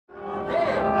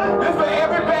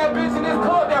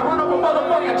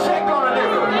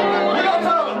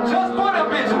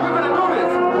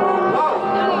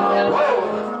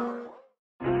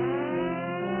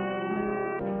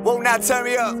now turn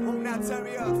me up.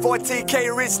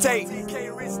 14K Rich Tate.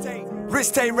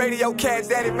 Rich Tate Radio Cat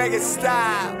Daddy make it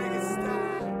style.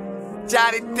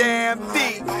 Johnny Damn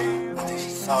D.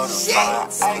 Shit.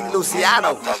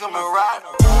 Luciano.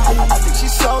 I think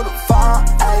she's so fine,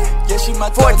 ayy. Yeah, she my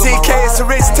 14K is a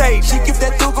Rich Tate. She keep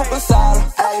that thuga beside her,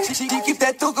 ayy. She keep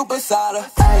that thuga beside her,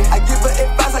 ayy. I give her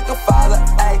advice like a father,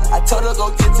 ayy. I told her go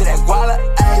get to that guala,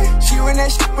 ayy. She run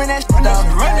that shit down. Run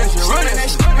that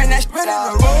shit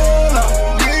down. Roll up,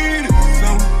 need it,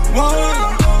 someone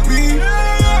like me.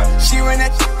 She run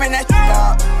that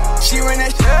down. She run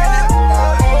that down.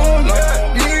 Roll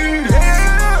up, need it,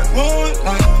 one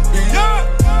like me.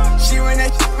 She run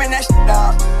that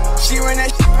down. She run that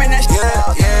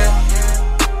down. Yeah.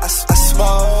 I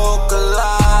smoke a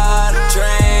lot, I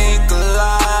drink a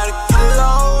lot, I get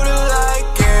loaded like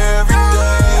every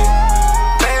day.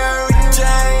 Mary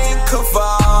Jane,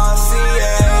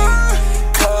 Cavassier,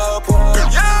 couple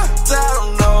bitches, I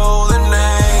don't know the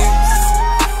names.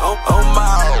 Oh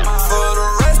my, for the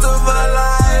rest of our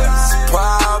lives,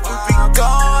 probably be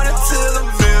gone until the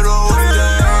middle of the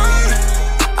day.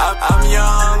 I'm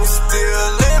young, still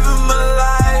living my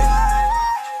life.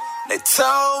 They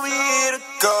told me to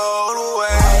go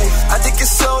away. I think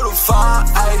it's so fine,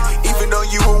 ayy. Even though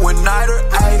you a one-nighter,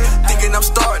 ayy. Thinking I'm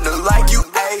starting to like you,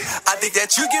 ayy. I think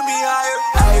that you get me higher,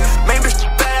 ayy. Maybe it's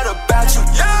bad about you,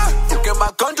 yeah. Look am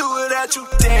I gon' do without you?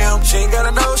 Damn, she ain't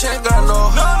gotta know, she ain't gotta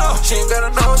know. No. She ain't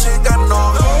gotta know, she ain't gotta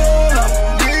know.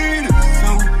 Need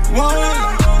someone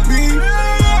like me.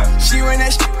 She run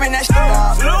that shit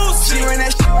out. She run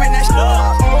that shit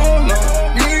out.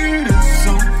 Need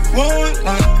someone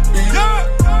like me.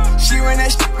 She run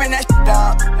that shit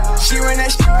out. She run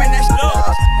that shit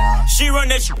out. She run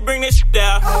that shit, bring that shit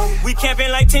out. We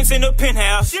camping like tents in the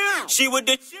penthouse. She with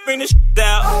the shit, bring the shit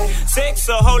out. Sex,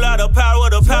 a whole lot of power,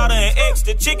 the powder and X.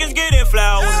 The chickens getting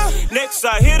flour. Next,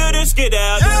 I hit her to skid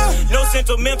out. No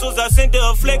sentimentals, I sent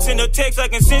her a flex in the text. I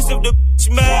can sense if the bitch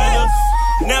matters.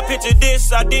 Now picture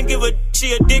this, I didn't give a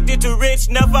she addicted to rich.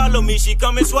 Now follow me, she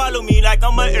come and swallow me like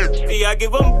I'm a I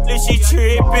give her and she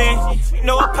tripping.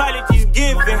 No apologies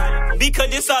given, because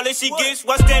this all that she gets.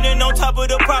 While standing on top of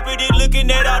the property, looking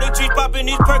at all the trees popping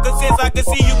these Percocets. I can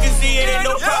see, you can see it, ain't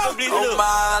no probably look.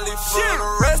 Miley for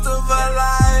the rest of our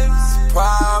lives,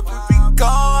 probably be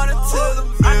gone until the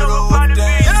middle of the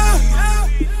day.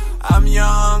 I'm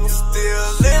young, still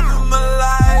living my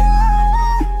life.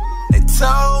 They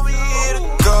told me to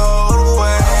go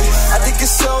away. I think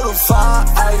it's so fine,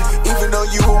 ayy. Even though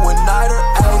you a one-nighter,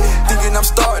 ayy. Thinking I'm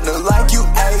starting to like you,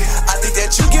 ayy. I think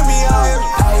that you get me higher,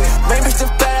 ayy. Maybe it's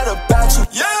just bad about you,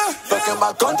 yeah. Fuck am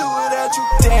I gon' do without you?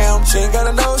 Damn, she ain't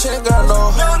gotta know, she ain't gotta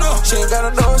know. No. She ain't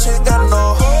gotta know, she ain't gotta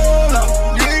know. All I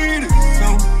need is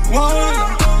someone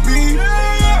like me.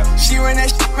 She run that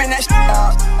shit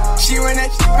out. She run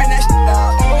that shit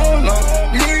out. All I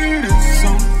need is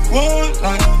someone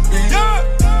like me.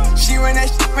 She run that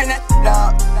shit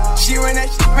out. She run that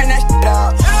shit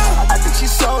out. I think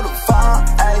she's so fine,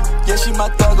 ayy. Yeah, she my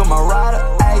thug or my rider,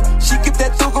 ayy. She keep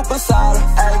that thuga beside her,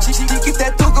 ayy. She keep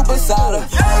that thuga beside her,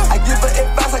 ayy. I give her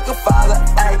advice like a father,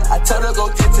 ayy. I told her go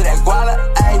get to that guala,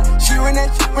 ayy. She run that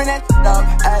up,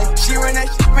 ayy. She run that